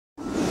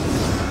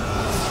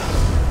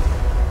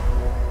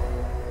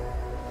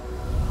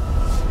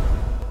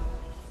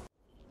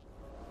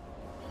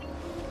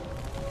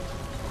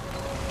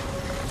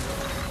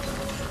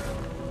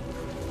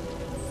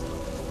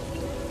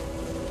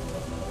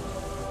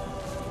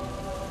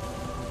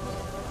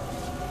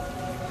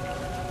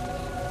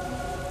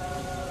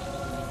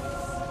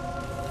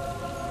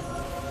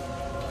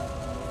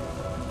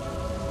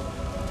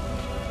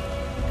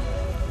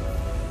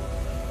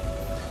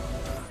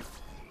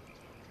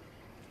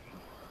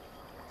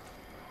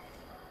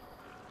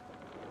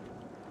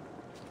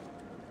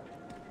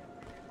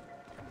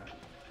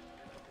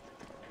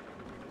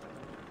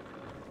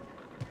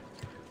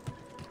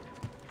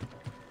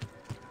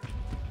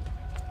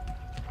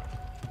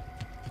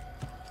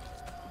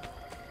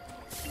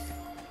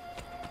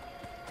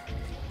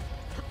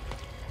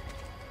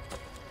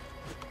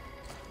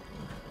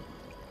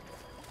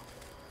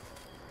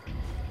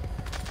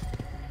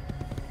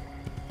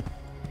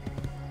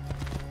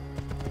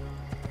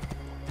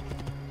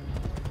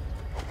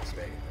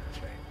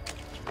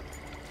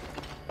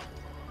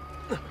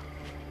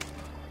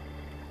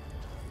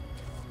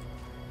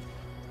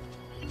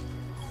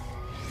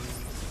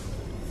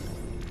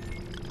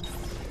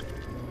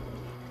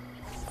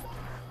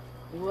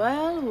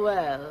Well,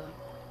 well.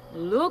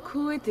 Look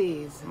who it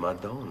is.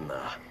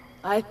 Madonna.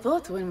 I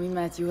thought when we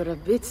met you were a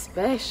bit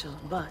special,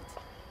 but...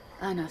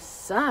 an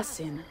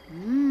assassin?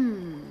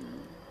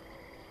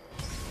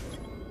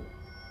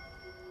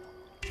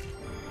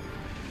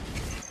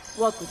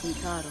 Walk with me,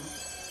 Caro.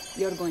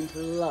 You're going to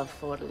love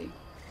Forlì.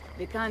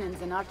 The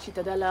cannons in our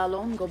Cittadella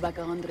alone go back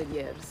 100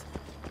 years.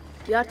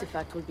 The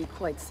artifact will be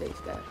quite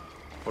safe there.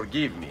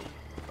 Forgive me,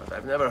 but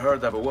I've never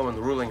heard of a woman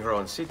ruling her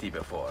own city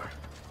before.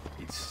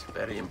 It's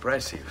very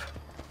impressive.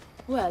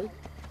 Well,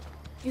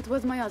 it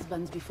was my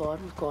husband's before,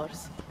 of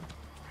course.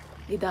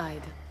 He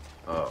died.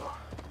 Oh.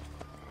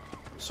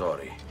 I'm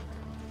sorry.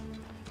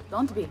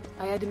 Don't be.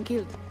 I had him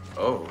killed.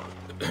 Oh.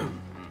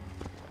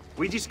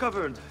 We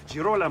discovered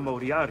Girolamo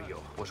Riario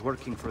was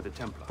working for the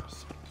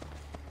Templars,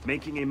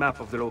 making a map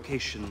of the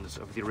locations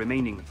of the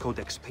remaining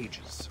Codex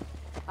pages.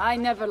 I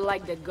never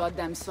liked that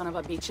goddamn son of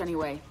a bitch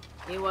anyway.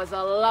 He was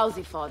a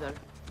lousy father.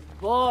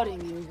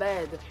 Boring in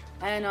bed,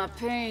 and a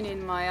pain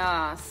in my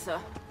ass.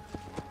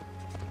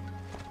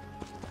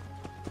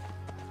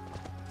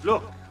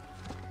 Look!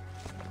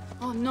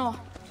 Oh no.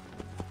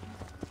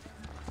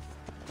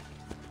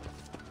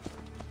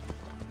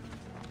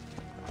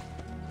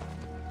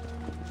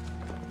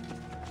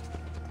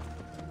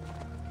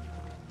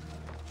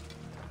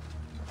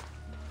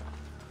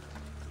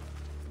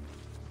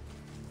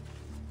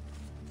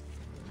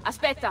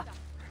 Aspetta!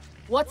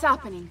 What's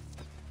happening?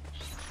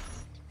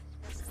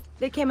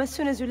 They came as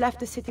soon as you left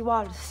the city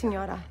walls,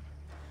 Signora.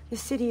 The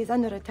city is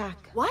under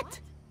attack. What?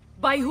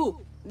 By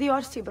who? The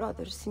Orsi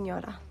brothers,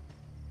 Signora.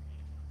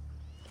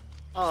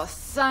 Oh,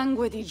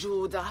 sangue di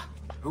Giuda.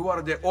 Who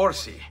are the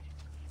Orsi?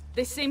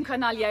 The same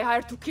canaglia I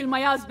hired to kill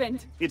my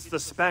husband. It's the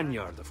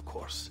Spaniard, of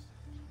course.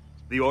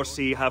 The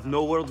Orsi have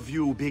no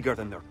worldview bigger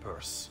than their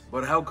purse.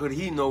 But how could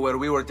he know where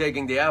we were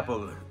taking the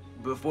apple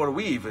before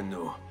we even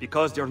knew?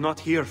 Because they're not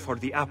here for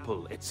the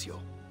apple, Ezio.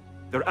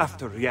 They're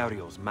after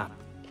Riario's map.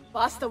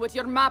 Basta with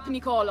your map,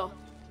 Nicolo.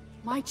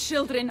 My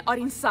children are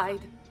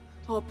inside.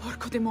 Oh,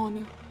 porco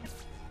demonio.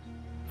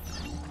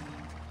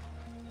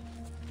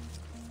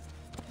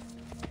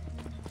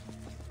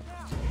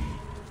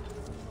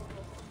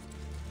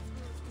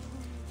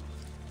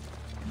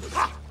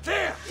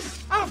 There!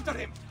 After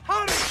him!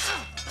 Hurry!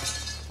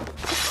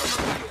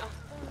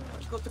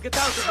 I've got to get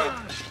out of here!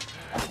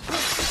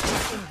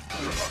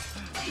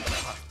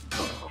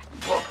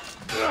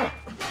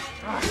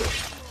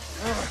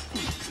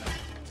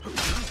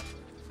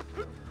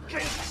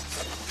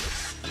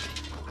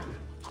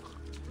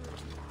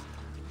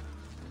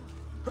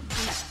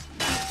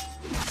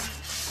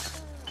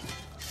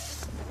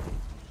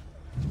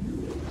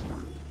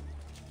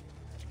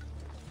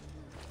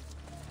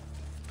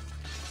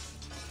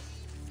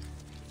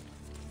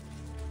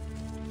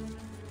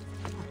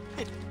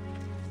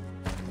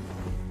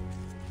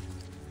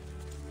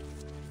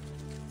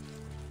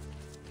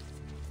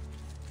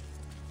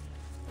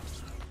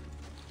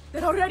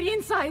 They're already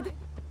inside.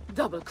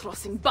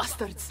 Double-crossing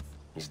bastards.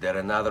 Is there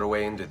another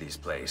way into this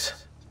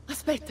place?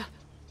 Aspetta.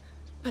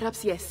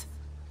 Perhaps yes.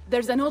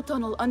 There's an old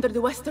tunnel under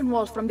the western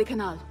wall from the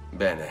canal.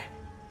 Bene.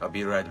 I'll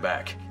be right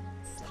back.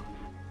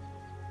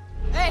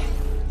 Hey,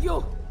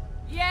 you!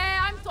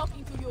 Yeah, I'm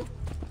talking to you.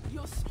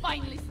 You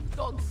spineless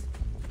dogs.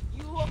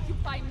 You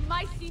occupy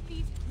my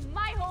city,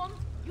 my home.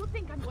 You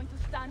think I'm going to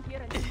stand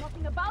here and do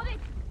nothing about it?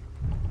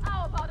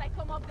 How about I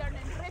come up there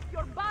and rip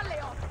your ballet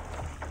off?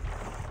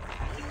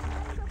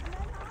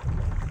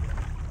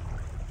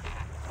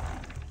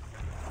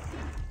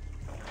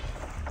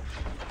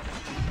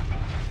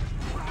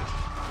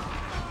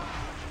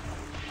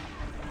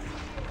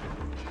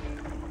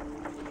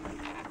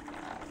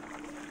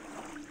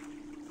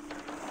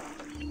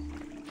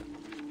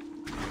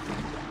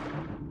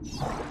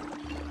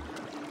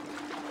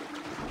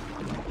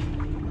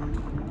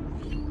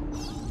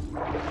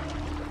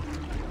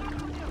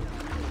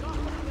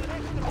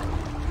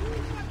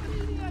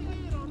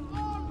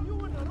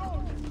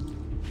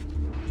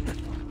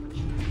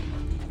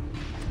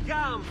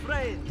 Come,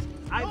 friends!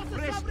 I've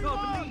fresh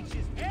caught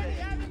leeches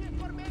today!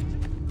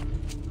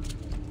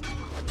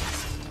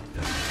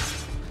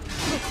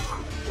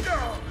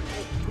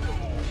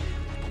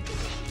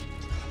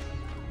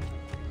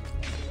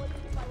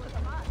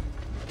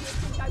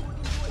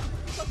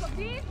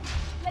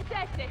 Le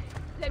tette!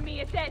 Le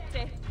mie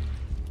tette!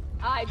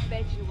 I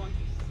bet you want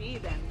to see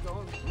them,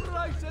 don't you?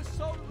 Price is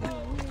so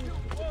low, you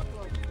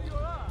won't give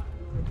your eye!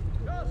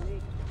 Just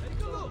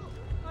take a look!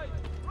 I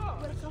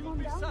promise you'll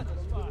be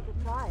satisfied!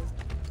 Try,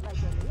 like a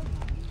real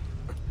man.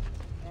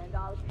 And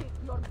I'll kick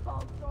your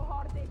balls so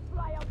hard they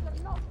fly out your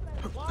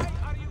nostrils! Why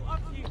are you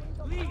up here?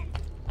 Leave!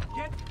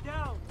 Get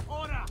down!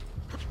 Ora!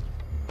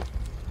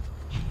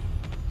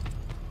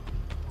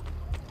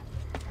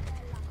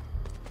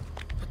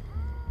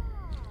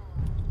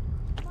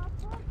 Ma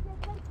forse è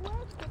per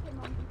questo che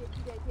non vi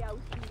decidete a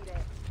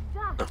uscire.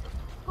 Già,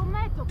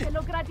 scommetto che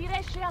lo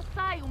gradirebbe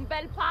assai un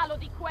bel palo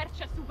di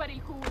quercia su per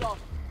il culo.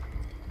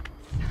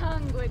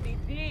 Sangue di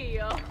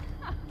Dio!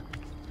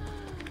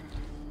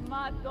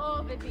 Ma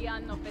dove vi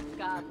hanno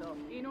pescato?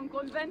 In un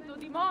convento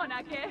di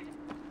monache?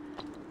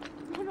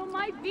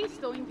 mai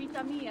visto in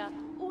vita mia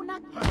una...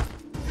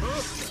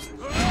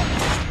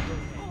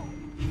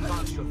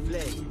 Watch your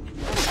flame.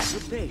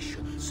 Your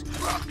patience.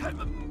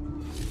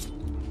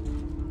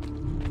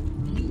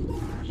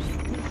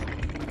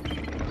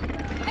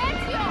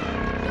 Ezio!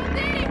 You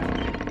did it!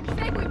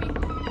 Seguimi!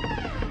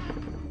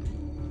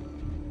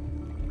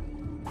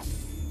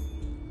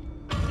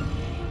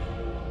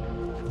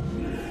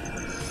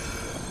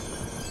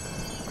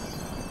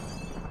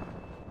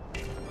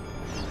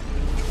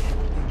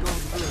 God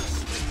bless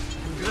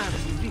and grant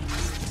you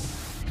victory.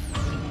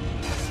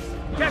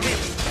 Get him!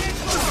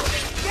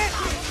 Get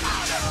him!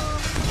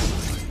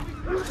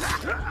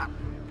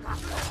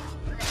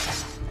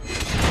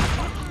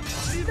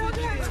 Don't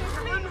hurt me,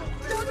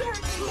 please! Don't hurt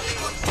me!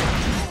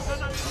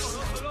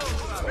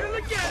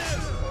 Look at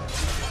him!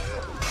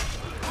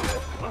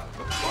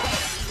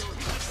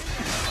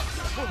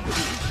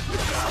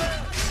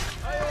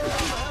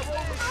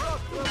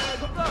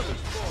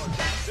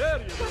 There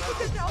you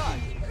go.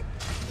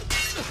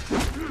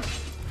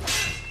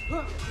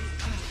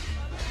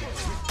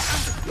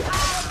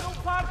 No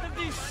part of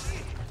this.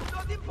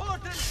 Not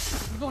important.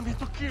 You don't need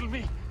to kill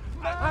me.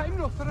 I'm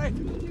no threat.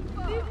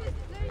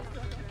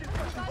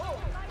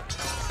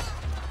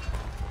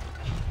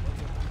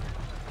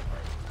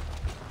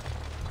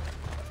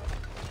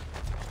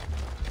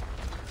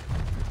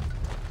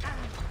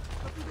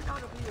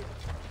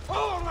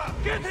 Ora,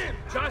 get him!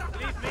 Just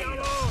leave me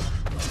alone.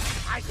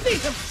 I see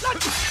him.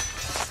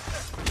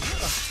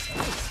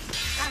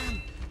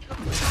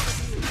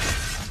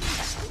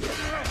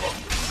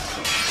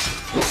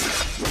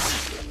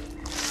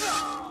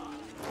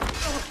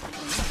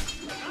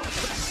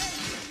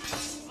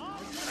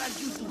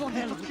 You don't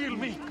have to kill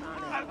me.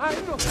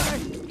 I'm no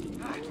threat.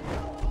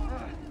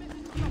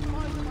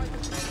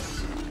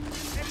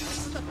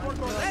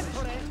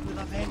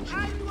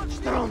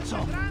 Stronzo!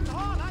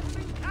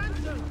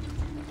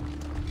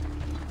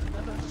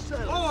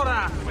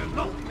 Ora!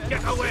 No!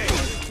 Get away!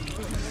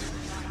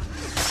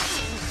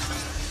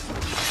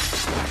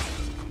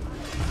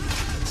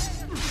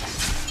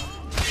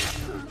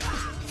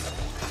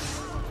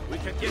 We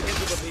can get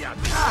into the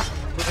piazza.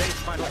 Today's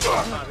final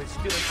combat is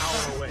still an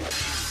hour away.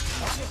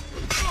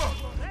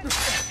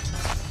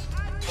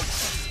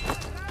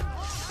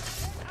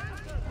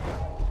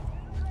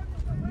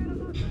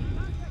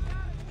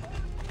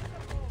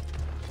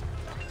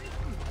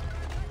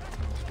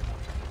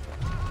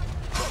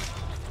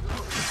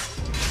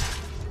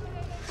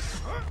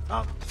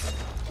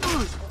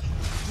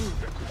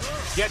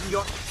 Get in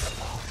your...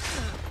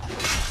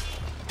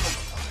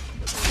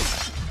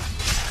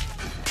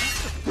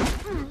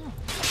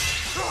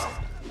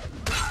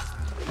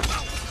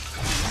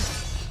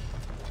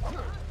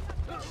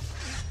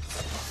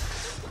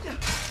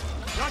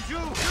 Raju!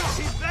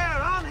 He's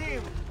there! On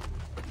him!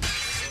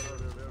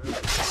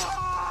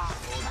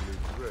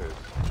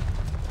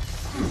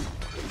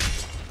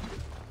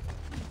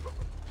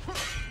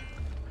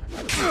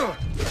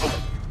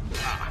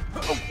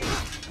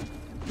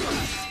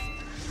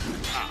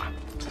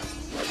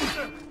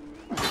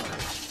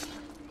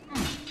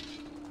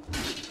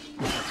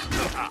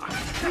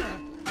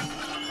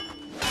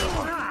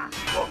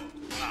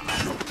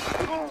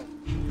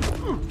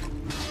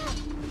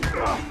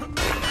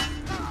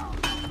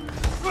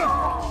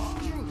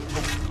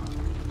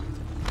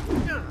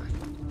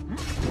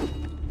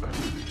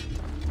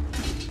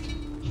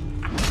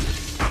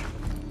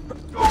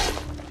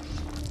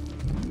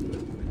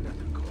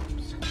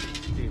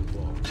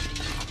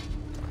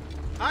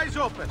 Eyes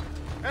open.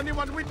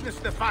 Anyone witness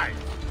the fight?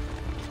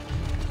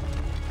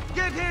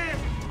 Get him!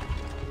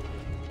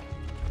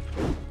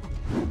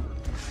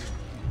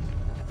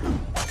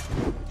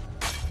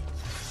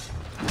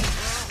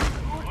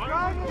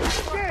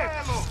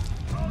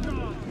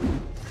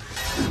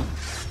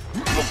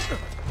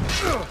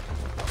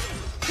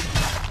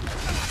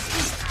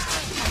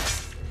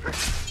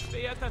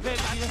 Beata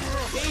Vergine,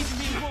 aid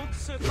me won't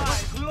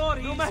survive.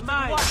 Glory no is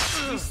mine.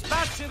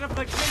 Dispatcher of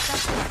the great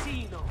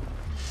assassino.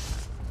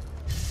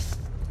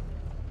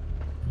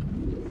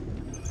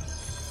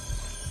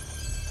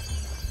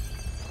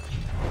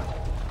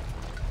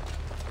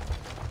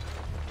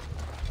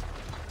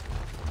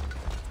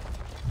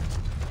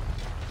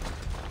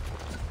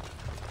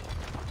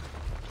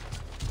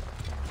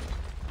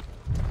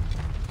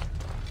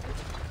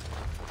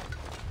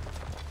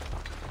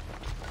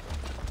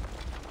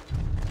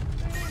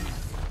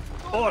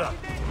 Ora!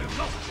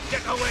 No!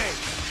 Get away!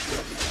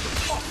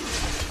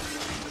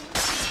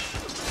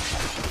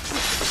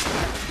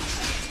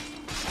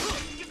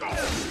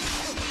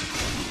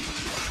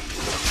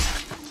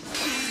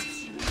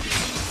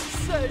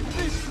 Save me,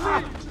 please!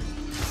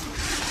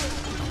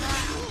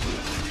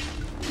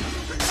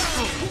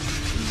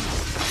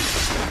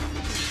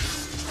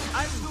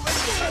 I'm doing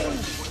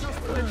just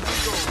let me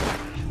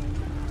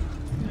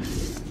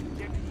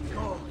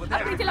go.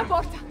 Aprite la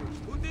porta!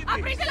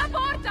 Aprite la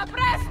porta,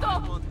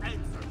 presto!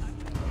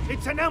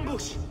 It's an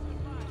ambush!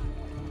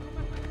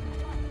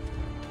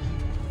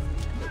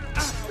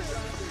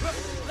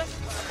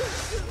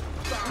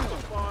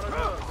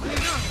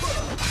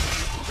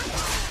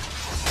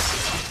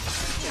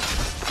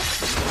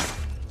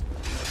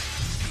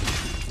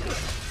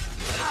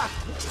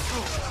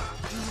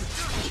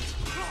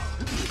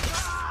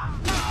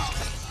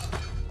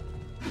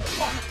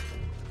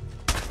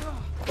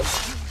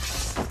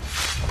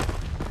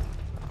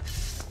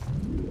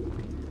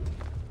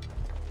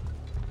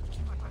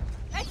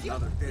 Ezio!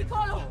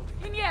 Piccolo!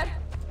 In here!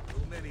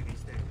 Too many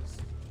these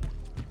days.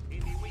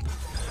 Any week.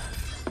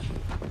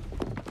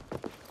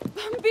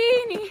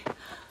 Bambini!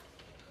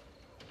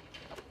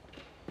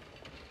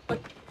 But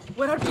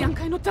where are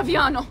Bianca and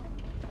Ottaviano?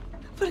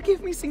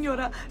 Forgive me,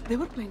 Signora. They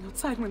were playing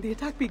outside when the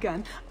attack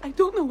began. I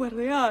don't know where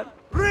they are.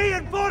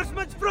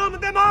 Reinforcements from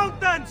the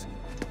mountains!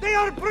 They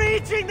are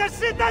breaching the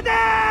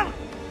citadel!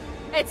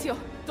 Ezio,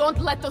 don't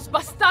let those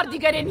bastardi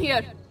get in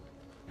here!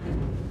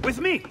 With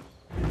me!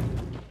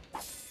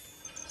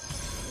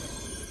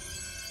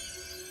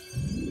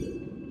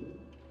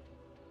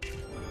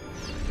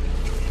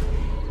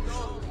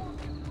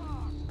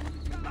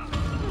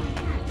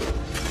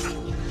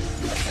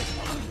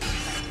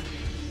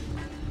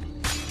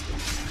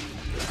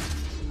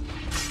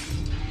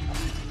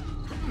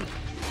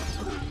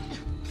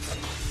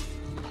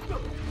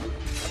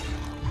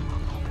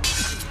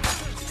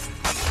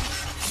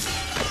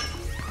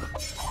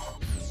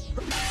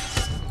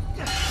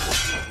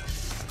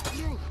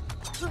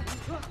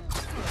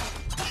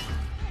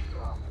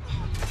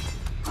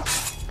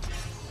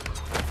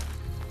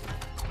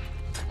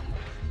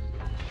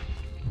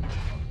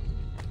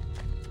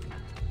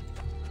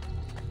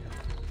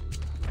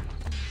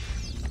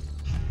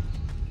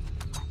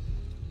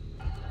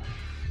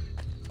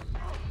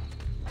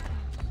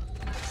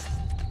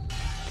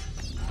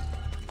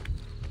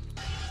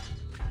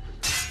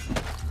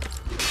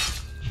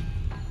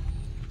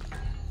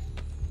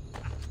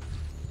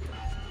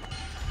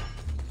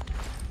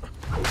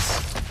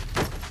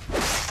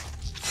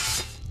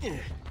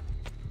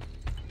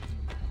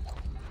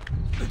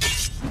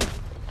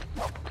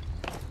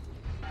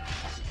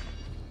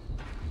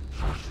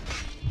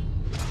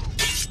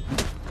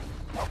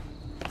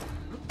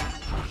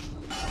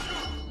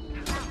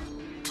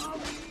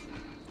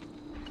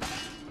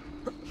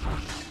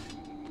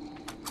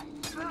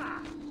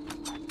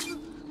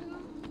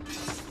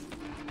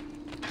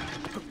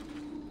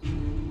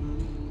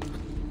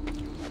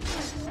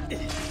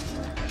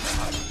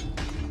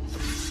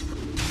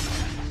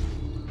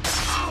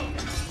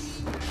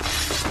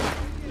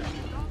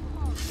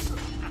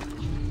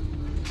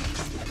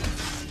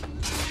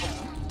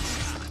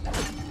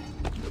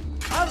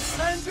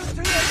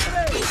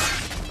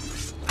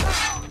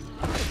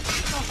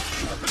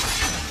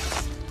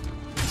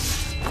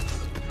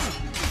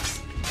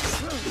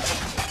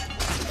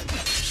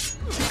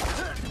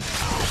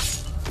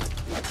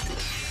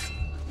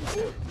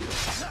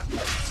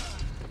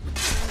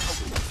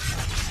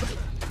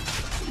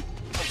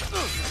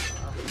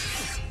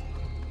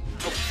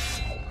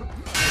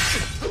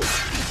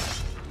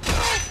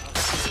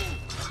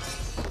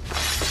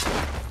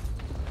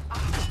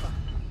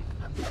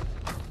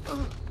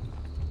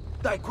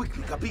 Dai,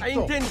 quickly, capito? Hai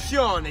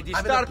intenzione di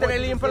startene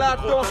lì in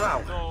platto?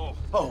 No!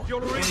 Oh,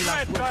 You'll any regret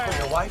last word for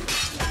your that!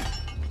 wife?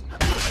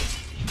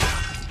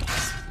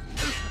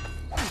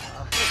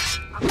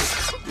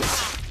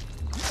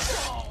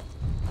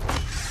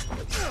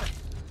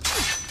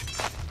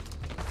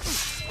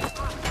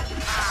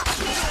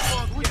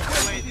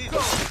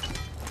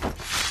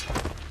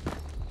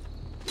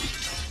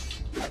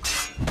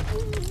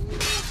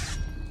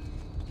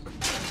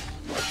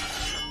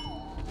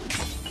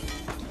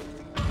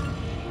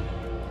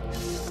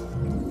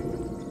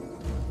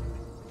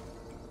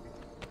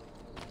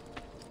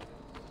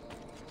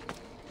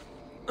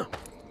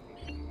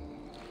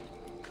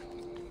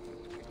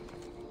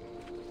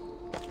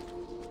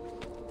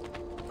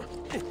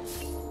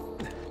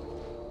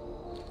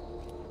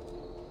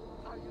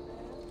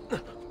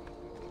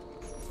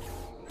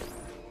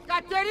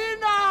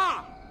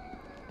 Caterina!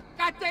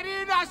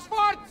 Caterina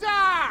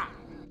Sforza!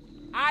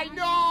 I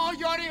know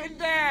you're in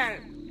there!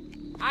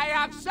 I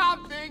have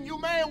something you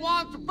may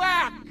want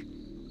back!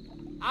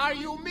 Are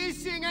you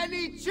missing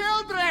any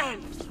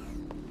children?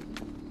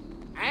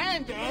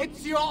 And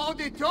Ezio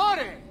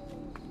Auditore!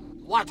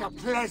 What a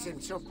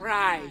pleasant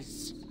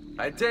surprise!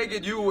 I take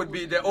it you would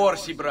be the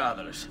Orsi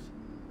brothers.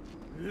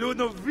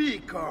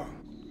 Ludovico!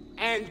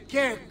 And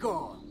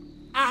Gecko,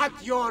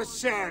 at your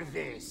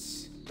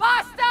service!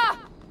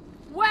 Basta!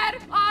 Where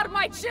are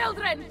my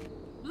children?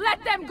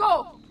 Let them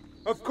go!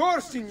 Of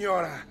course,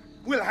 Signora.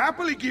 We'll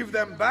happily give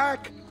them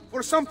back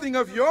for something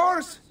of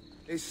yours.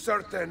 A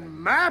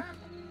certain map.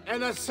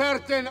 And a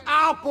certain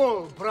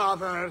apple,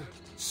 brother!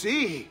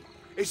 See,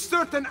 a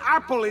certain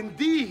apple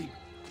indeed.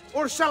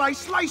 Or shall I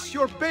slice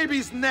your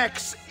baby's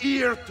necks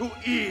ear to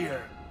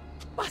ear?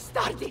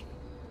 Bastardi!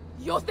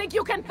 You think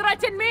you can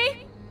threaten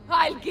me?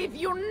 I'll give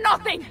you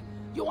nothing!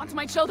 You want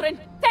my children?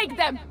 Take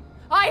them!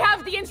 I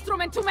have the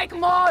instrument to make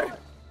more!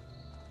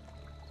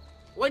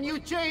 When you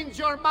change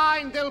your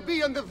mind, they'll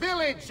be in the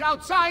village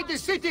outside the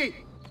city!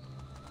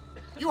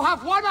 You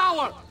have 1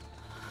 hour!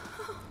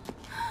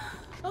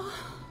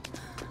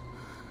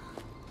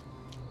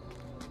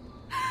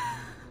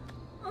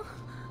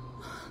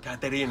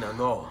 Caterina,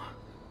 no.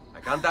 I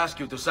can't ask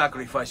you to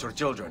sacrifice your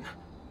children.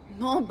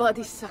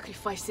 Nobody's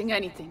sacrificing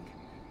anything.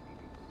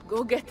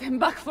 Go get them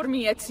back for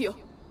me, Ezio.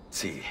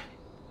 See,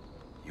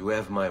 you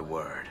have my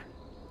word.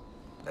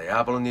 The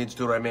apple needs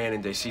to remain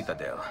in the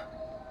citadel.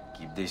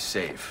 Keep this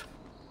safe.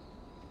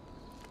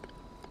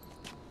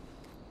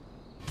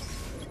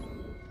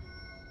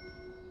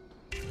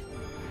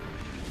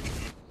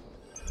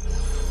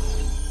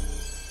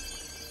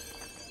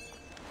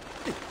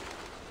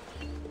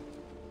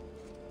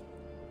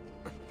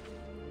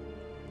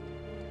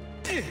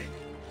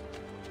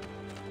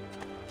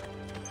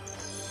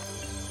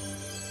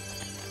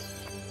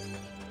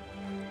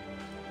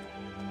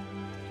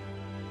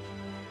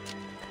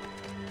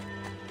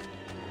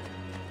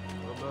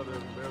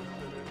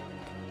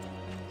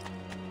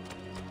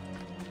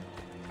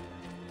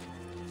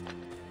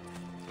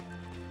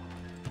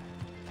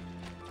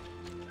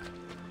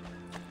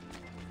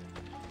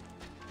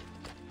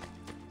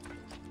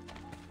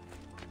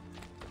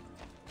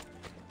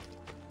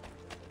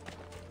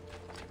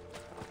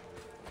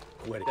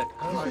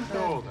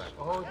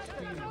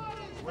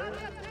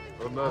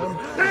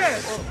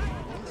 Dead!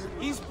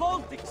 He's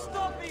bolting!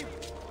 Stop him!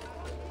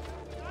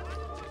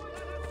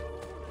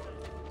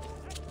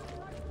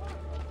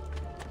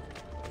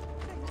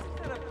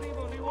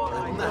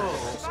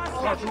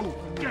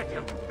 Get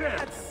him! There!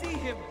 Let's see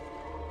him!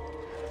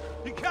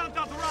 He can't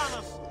outrun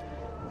us!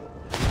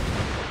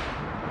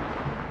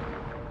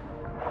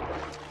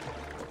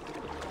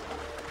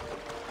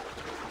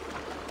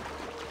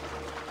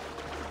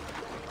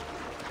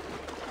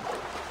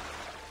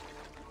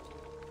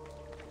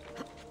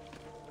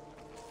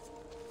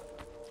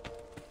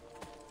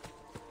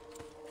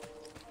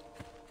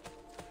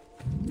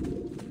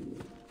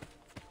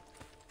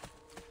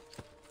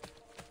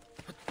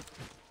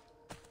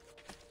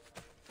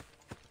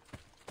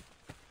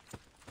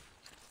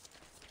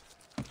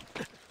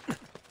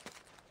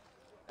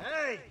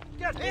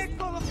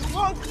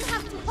 You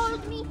have to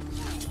hold me.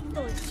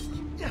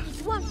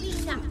 It won't be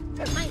enough.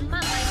 My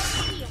mama is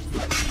here.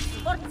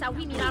 Forza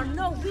women are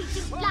no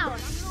wilting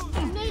flowers.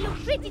 They may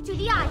look pretty to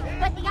the eye,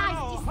 but the eyes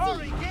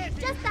deceive.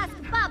 Just ask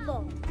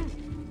Babbo.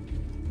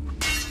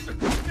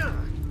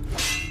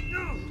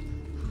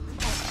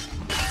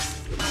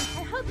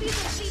 I hope you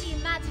don't really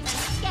imagine I'm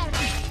scared.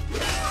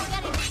 You're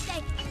very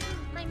mistaken.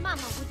 My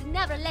mama would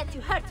never let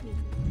you hurt me.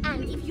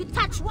 And if you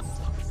touch what...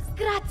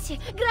 Grazie,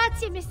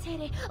 grazie,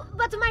 messere.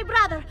 But my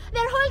brother,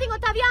 they're holding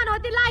Ottaviano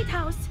at the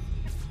lighthouse.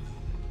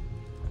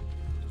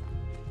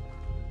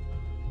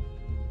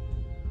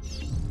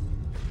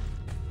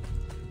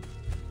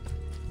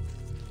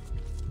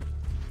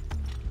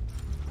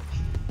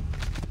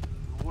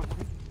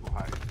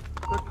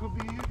 That could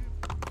be it.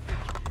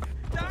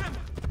 Damn!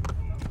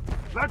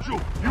 Laju,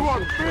 you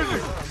are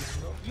finished!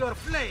 Your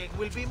flaying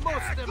will be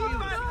most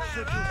amusing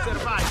should you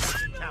survive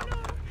this encounter.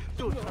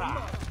 Do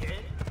try, okay?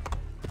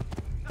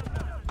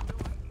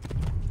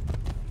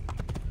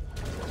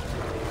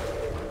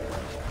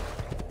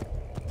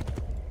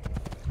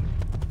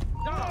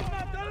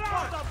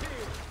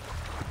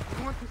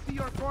 You want to see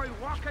your boy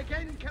walk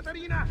again,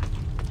 Katerina?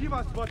 Give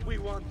us what we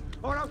want,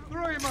 or I'll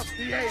throw him off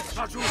the edge.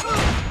 Laju!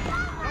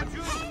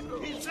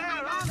 Laju! He's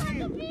there, on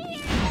him!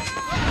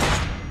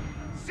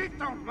 Sit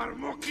down,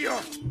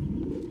 Marmocchio!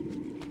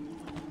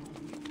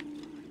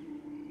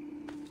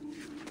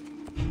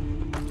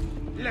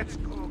 Let's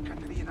go,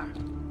 Katerina.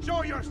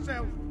 Show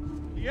yourself.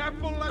 The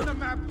apple on the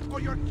map,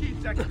 or your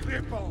kid's a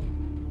cripple.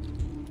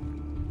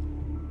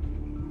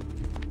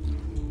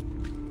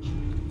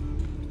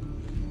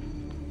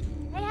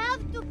 I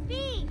have to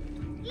pee.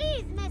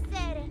 Please,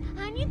 messere.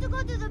 I need to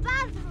go to the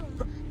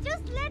bathroom.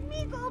 Just let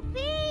me go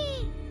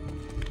pee.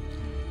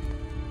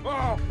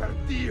 Oh, per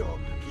Dio!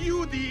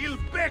 Chiudi il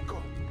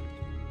becco!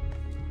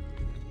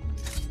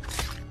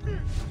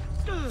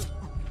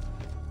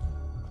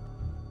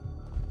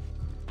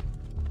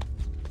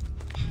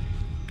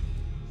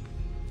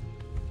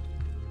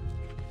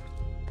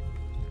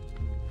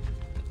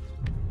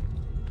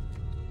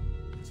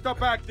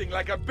 Stop acting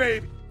like a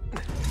baby!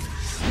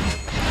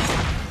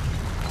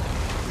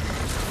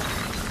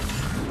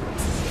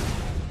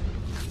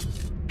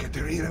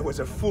 Katerina was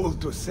a fool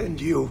to send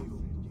you.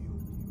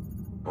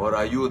 Or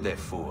are you the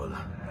fool,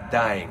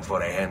 dying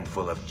for a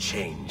handful of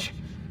change?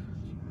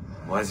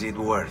 Was it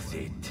worth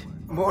it?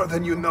 More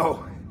than you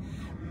know.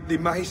 The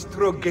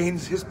maestro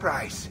gains his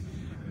price.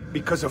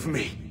 Because of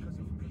me.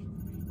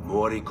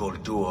 Muori col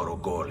tuo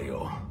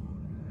orgoglio.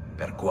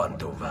 Per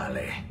quanto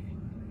vale.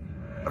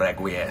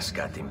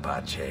 Requiescat in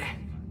pace.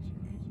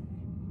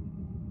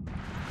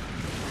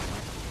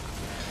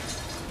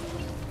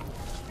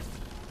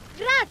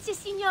 Grazie,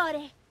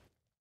 signore.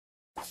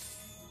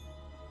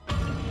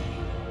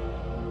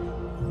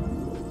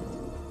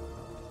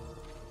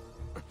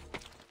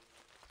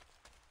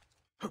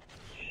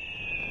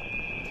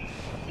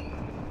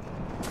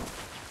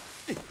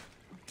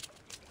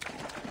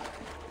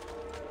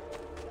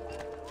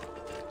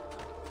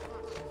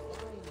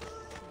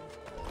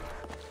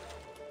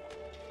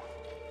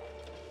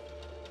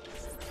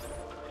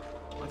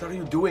 What are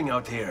you doing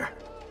out here?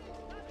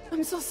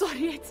 I'm so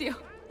sorry, Ezio.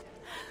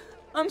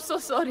 I'm so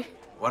sorry.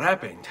 What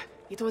happened?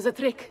 It was a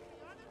trick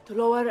to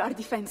lower our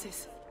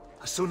defenses.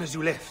 As soon as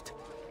you left,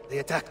 they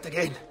attacked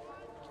again.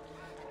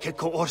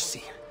 Checco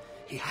Orsi.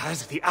 He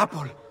has the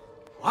apple.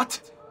 What?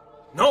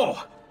 No!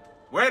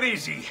 Where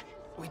is he?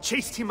 We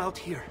chased him out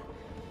here.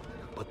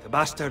 But the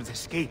bastards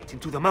escaped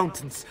into the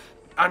mountains.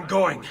 I'm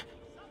going.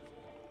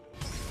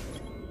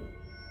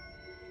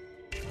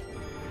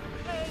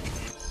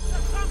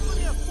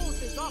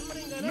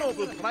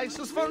 Noble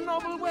prices for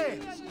noble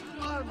wares.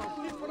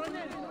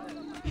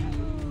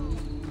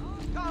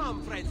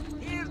 Come, friends.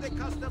 Here the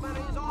customer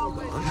is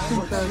always... I'm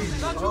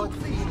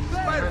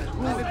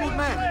a good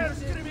man.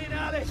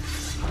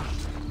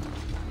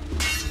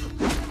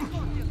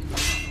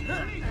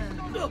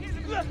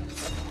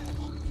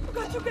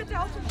 Can't you get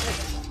out of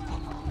here?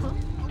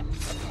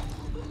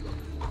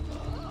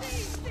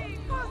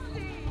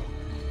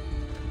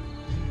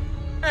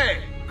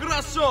 Hey,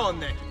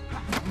 Grassone!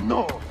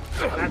 No,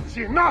 that's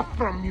enough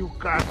from you,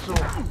 cazzo!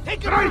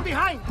 Take him right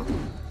behind!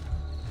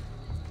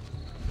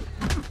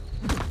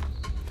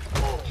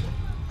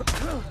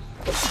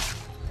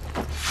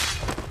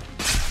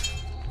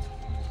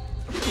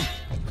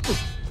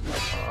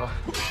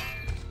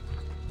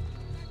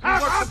 We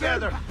work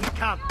together, we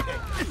can't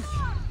pick.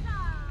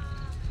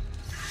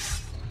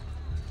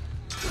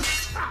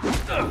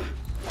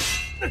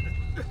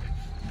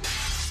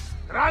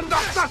 Grande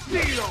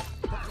assassino!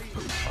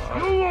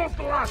 You won't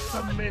last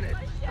a minute!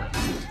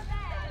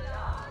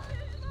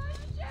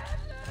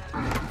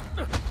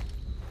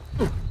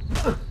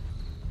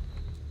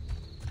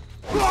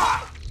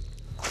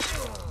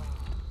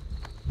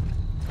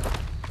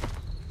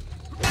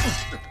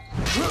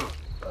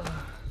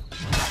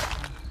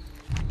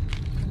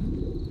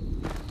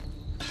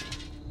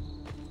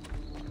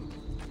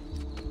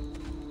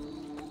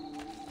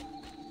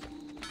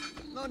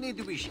 No need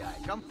to be shy.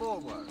 Come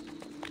forward.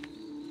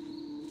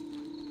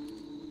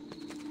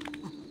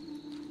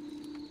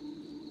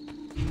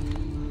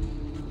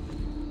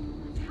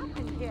 What's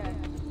happened here?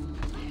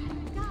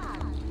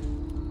 God.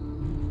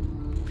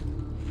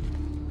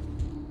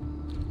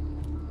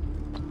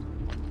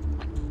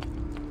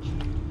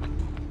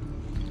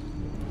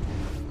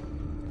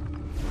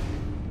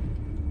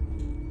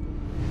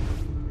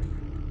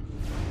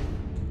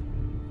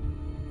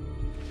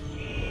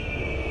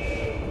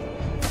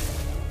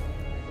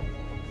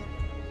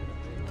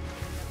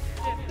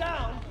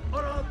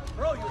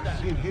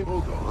 Seen him?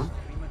 Hold on.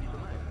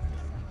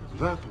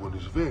 That one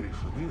is very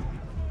familiar.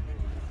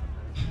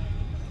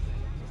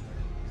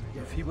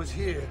 If he was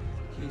here,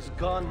 he's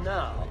gone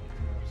now.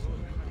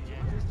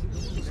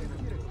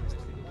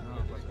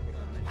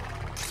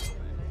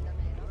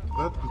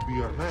 That could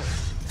be our man.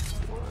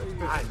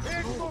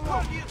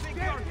 Where do you think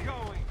you're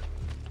going?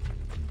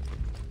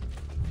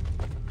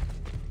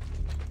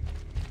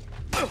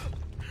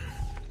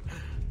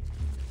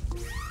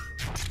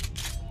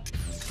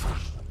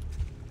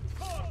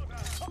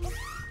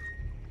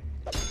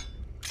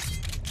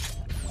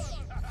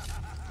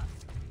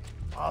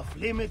 Off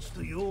limits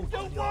to you.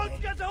 You won't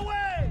get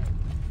away!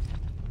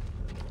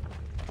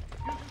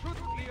 You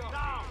shouldn't be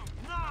down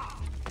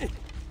now!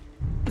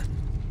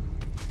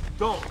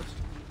 Don't.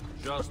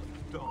 Just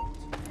don't.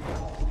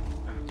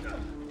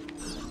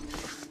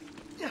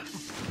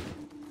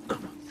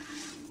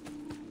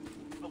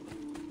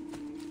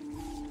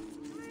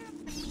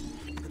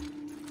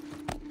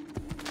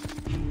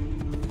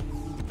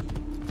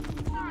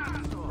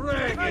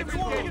 Bring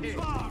it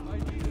far!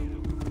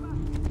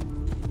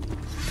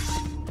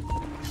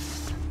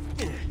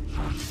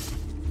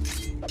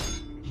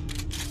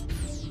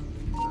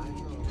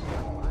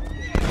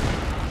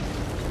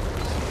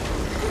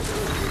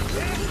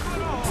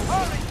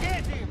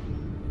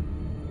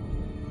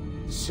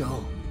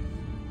 So,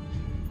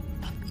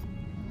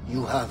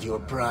 you have your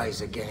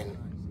prize again.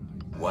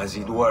 Was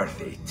it worth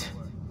it?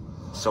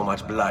 So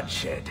much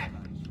bloodshed.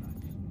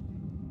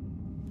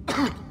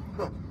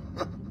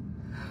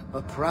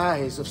 A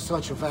prize of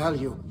such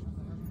value.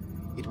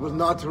 It will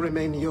not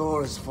remain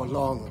yours for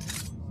long.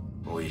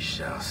 We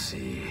shall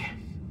see.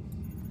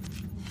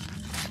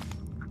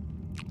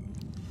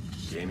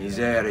 Che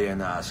miserie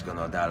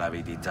nascono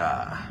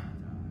dall'avidità.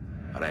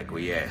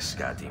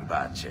 Requiescat in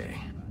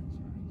pace.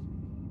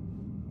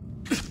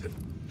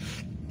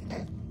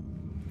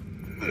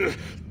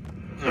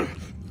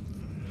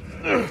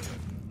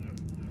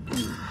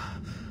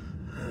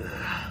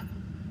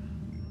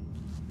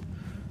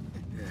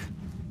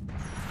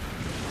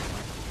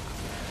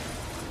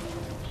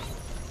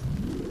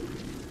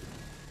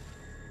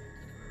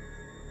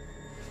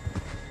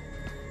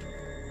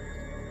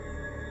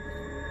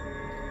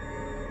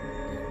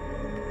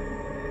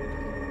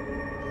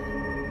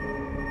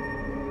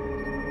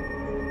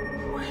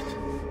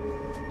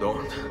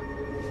 Don't.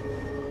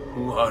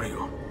 Who are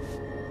you?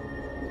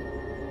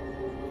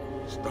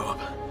 Stop.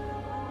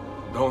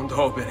 Don't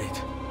open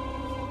it.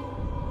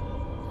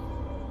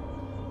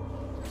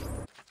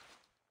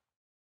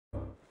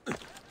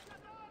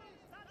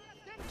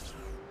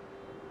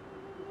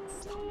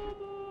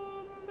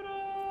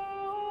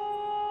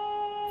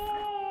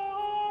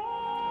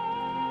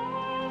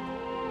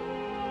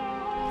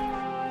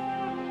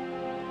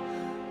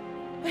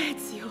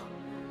 Ezio,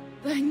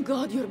 thank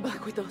God you're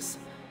back with us.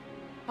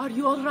 Are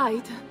you all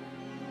right?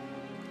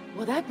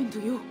 What happened to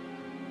you?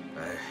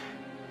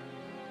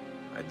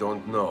 I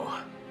don't know.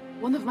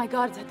 One of my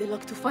guards had the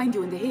luck to find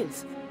you in the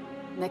hills,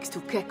 next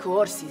to Kek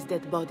Orsi's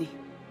dead body.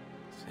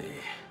 See,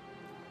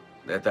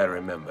 that I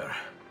remember.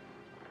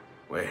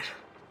 Wait,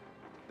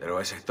 there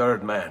was a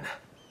third man.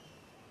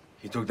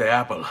 He took the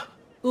apple.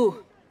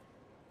 Who?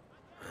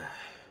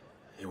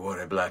 He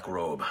wore a black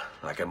robe,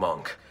 like a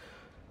monk.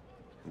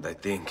 And I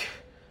think...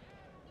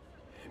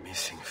 a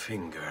missing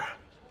finger.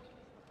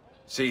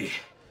 See,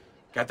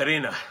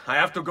 Caterina, I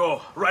have to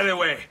go, right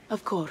away.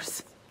 Of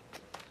course.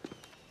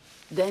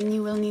 Then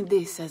you will need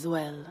this as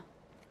well.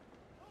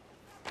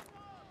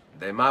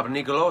 The map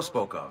Niccolo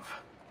spoke of.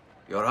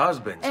 Your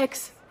husband.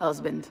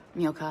 Ex-husband,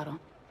 mio caro.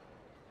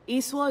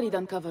 He swore he'd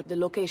uncovered the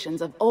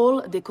locations of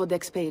all the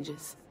Codex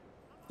pages.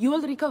 You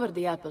will recover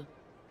the apple,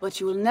 but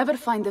you will never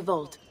find the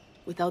vault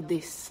without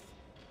this.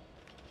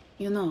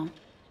 You know,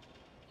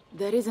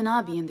 there is an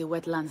abbey in the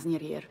wetlands near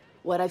here,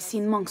 where I've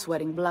seen monks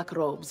wearing black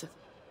robes.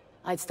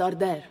 I'd start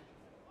there.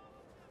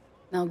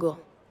 Now go.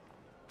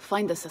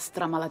 Find us a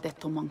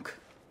stramaladetto monk.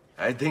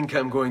 I think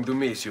I'm going to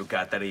miss you,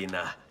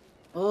 Caterina.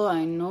 Oh,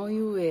 I know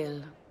you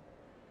will.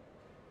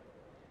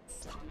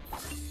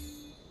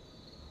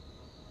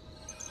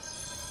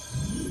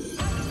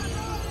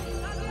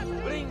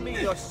 Bring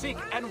me your sick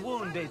and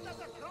wounded.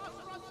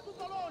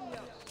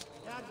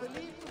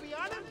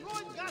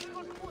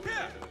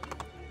 Here!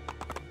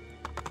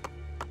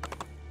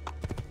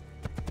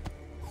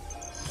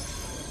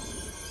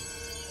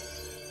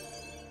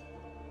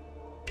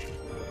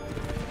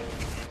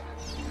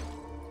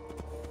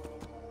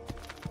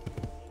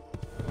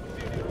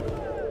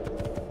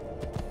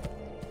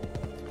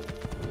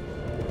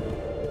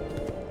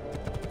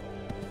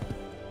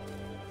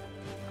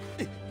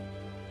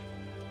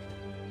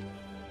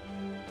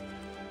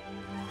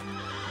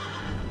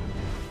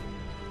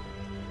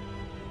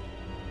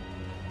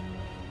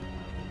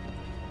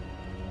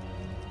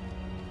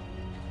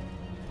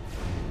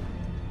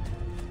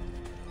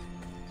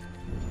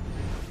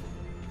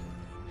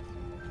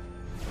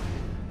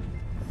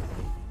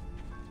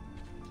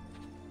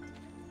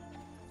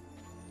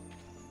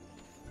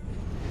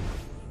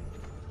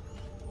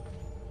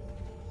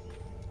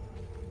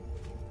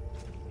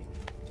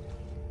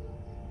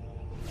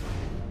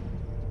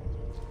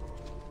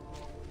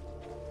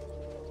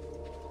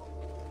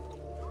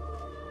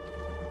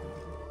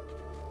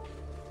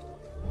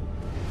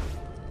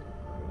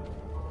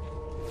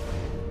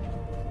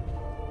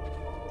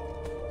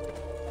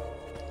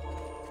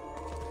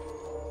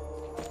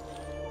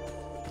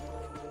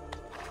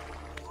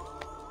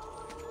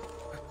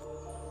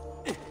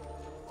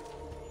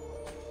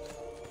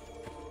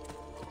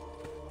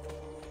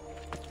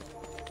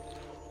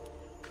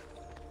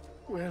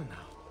 Well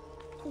now,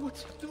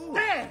 what's he doing?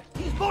 There!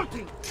 He's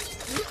bolting!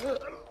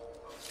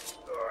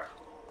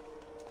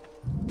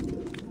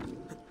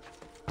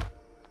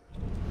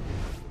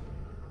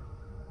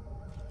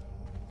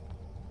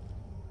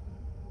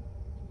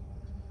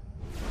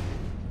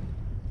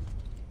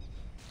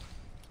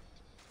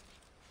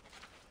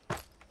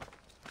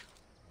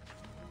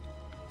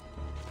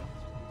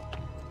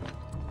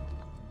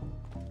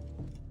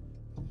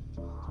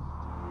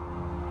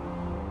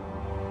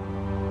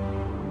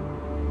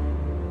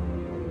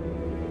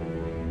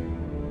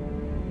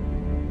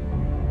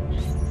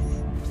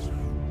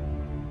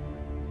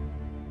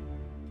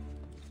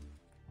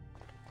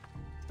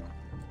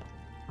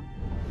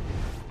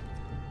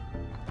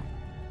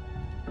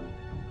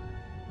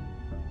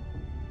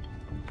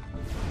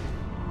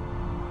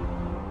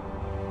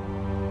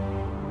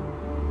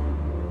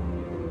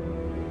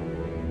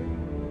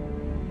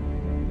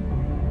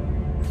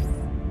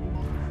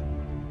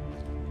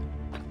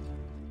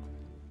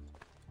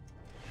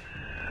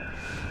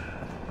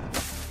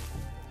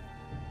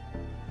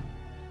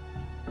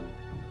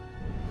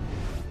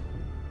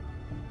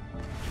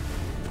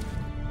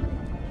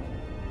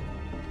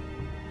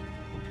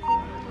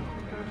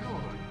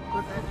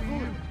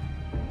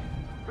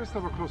 Let's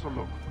have a closer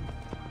look.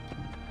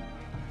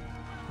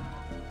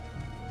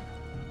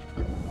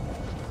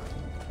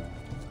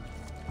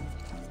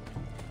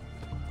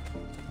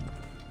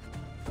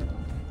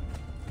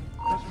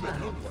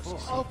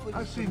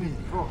 I've seen him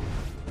before.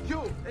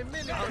 You, a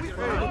minute!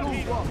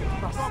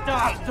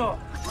 Bastardo!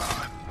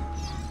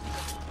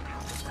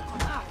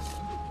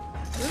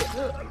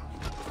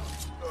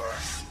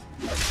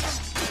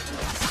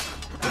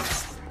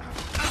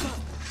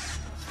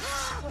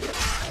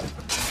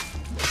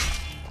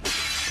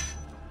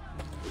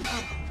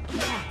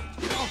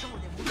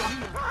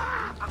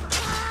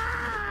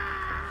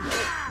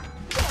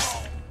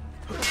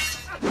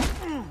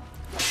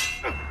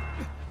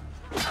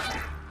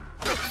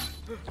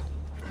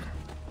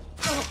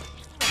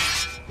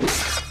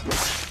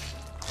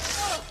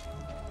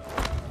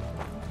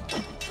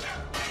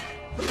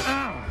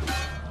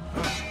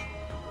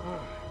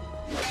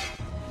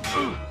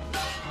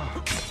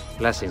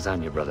 Blessings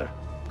on you, brother.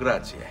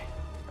 Grazie.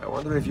 I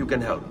wonder if you can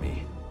help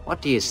me.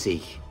 What do you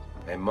seek?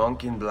 A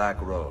monk in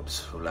black robes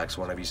who lacks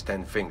one of his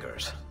 10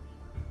 fingers.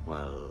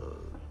 Well,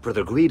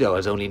 Brother Guido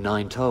has only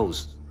 9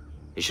 toes.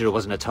 You sure it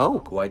wasn't a toe?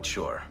 Quite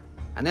sure.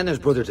 And then there's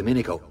Brother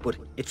Domenico, but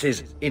it's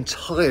his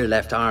entire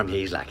left arm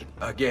he's lacking.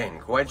 Again,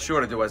 quite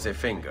sure it was a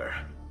finger.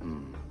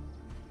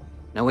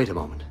 Now wait a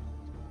moment.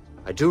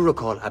 I do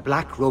recall a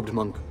black-robed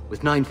monk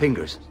with 9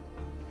 fingers.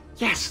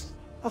 Yes,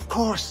 of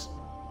course.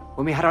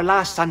 When we had our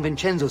last San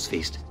Vincenzo's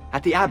feast,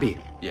 at the Abbey.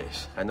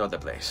 Yes, I know the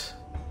place.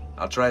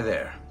 I'll try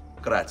there.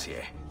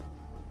 Grazie.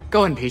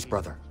 Go in peace,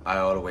 brother. I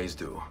always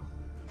do.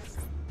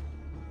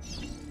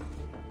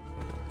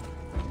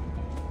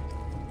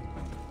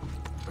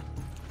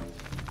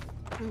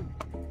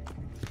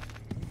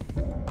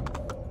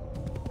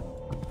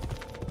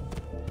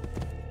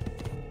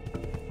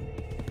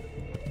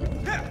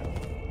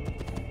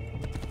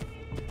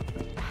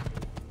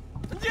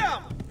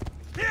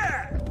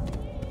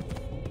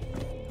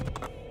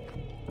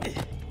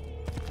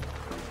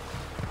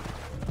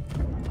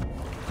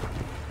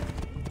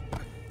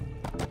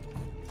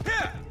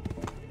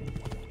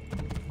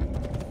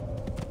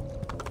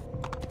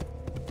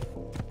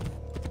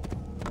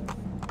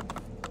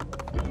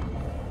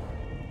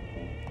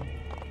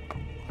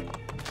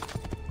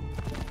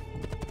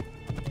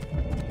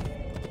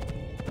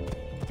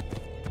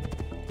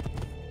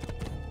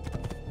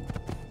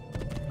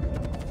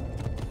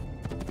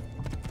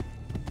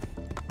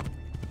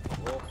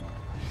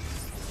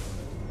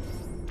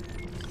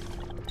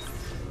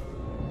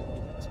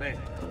 Bene.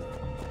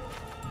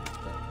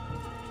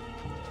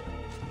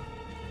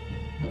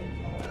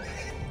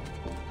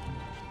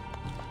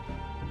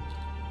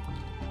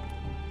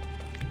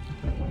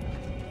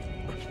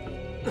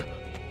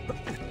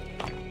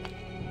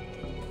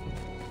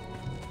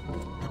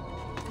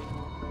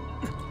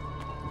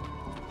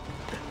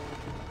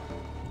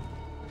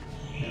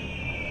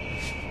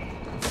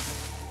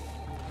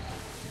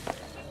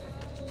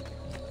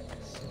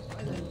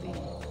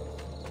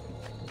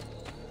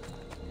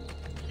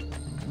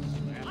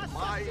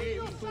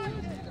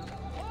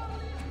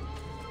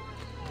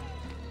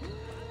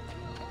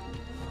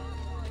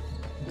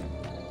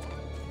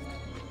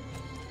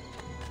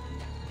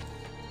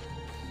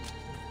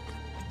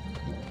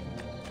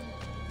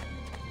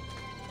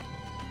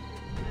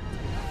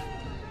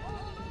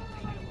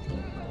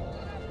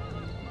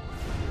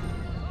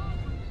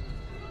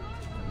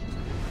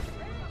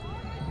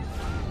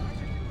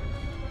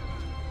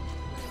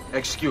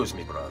 Excuse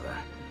me, brother.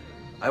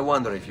 I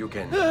wonder if you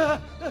can...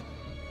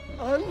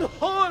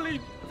 Unholy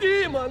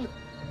demon!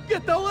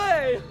 Get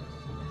away!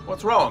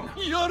 What's wrong?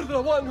 You're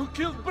the one who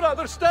killed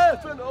Brother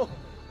Stefano!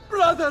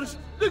 Brothers,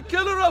 the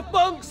killer of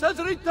monks has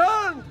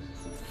returned!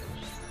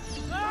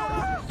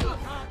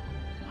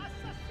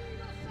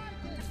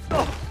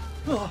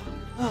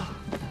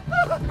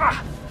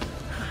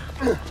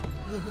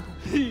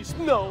 Please,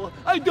 no!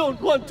 I don't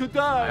want to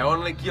die! I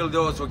only kill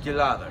those who kill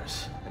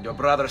others. And your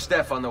brother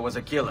Stefano was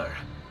a killer.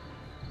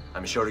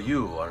 I'm sure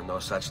you are no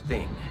such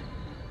thing.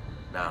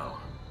 Now,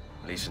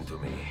 listen to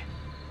me.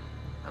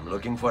 I'm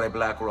looking for a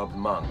black-robed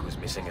monk who's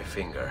missing a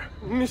finger.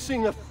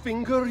 Missing a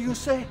finger, you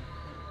say?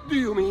 Do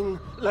you mean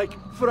like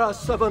Fra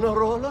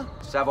Savonarola?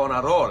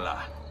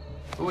 Savonarola?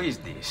 Who is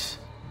this?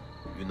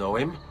 You know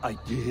him? I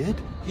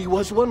did. He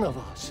was one of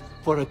us,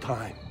 for a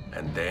time.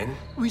 And then?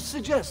 We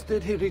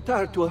suggested he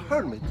retire to a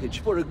hermitage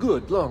for a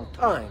good long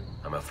time.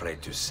 I'm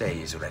afraid to say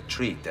his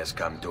retreat has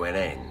come to an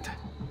end.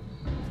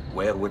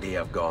 Where would he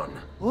have gone?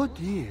 Oh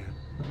dear.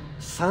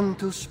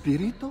 Santo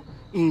Spirito?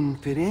 In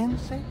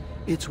Firenze?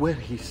 It's where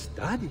he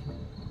studied.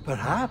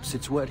 Perhaps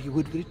it's where he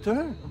would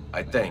return.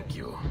 I thank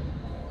you.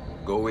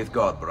 Go with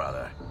God,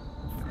 brother.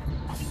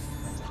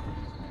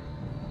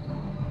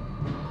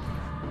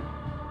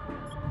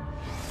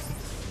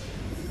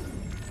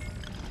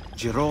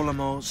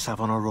 Girolamo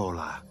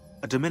Savonarola,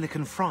 a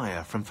Dominican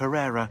friar from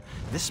Ferrara,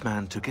 this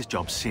man took his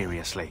job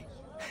seriously.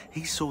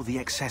 He saw the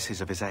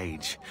excesses of his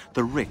age,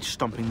 the rich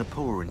stomping the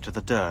poor into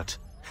the dirt,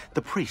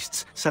 the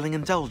priests selling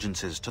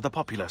indulgences to the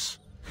populace,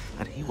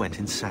 and he went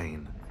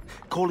insane.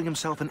 Calling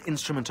himself an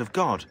instrument of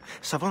God,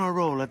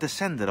 Savonarola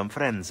descended on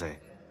Firenze.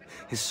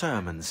 His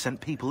sermons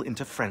sent people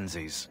into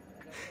frenzies.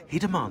 He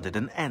demanded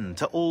an end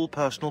to all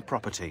personal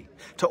property,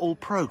 to all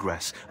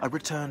progress, a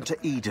return to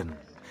Eden.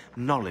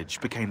 Knowledge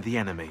became the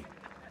enemy,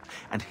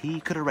 and he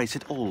could erase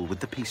it all with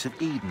the peace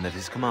of Eden at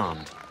his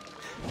command.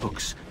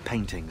 Books,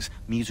 paintings,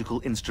 musical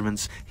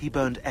instruments, he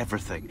burned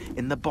everything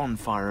in the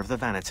bonfire of the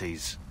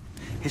vanities.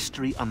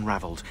 History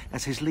unraveled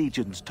as his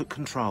legions took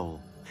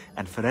control,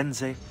 and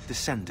Firenze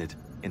descended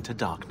into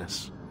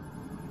darkness.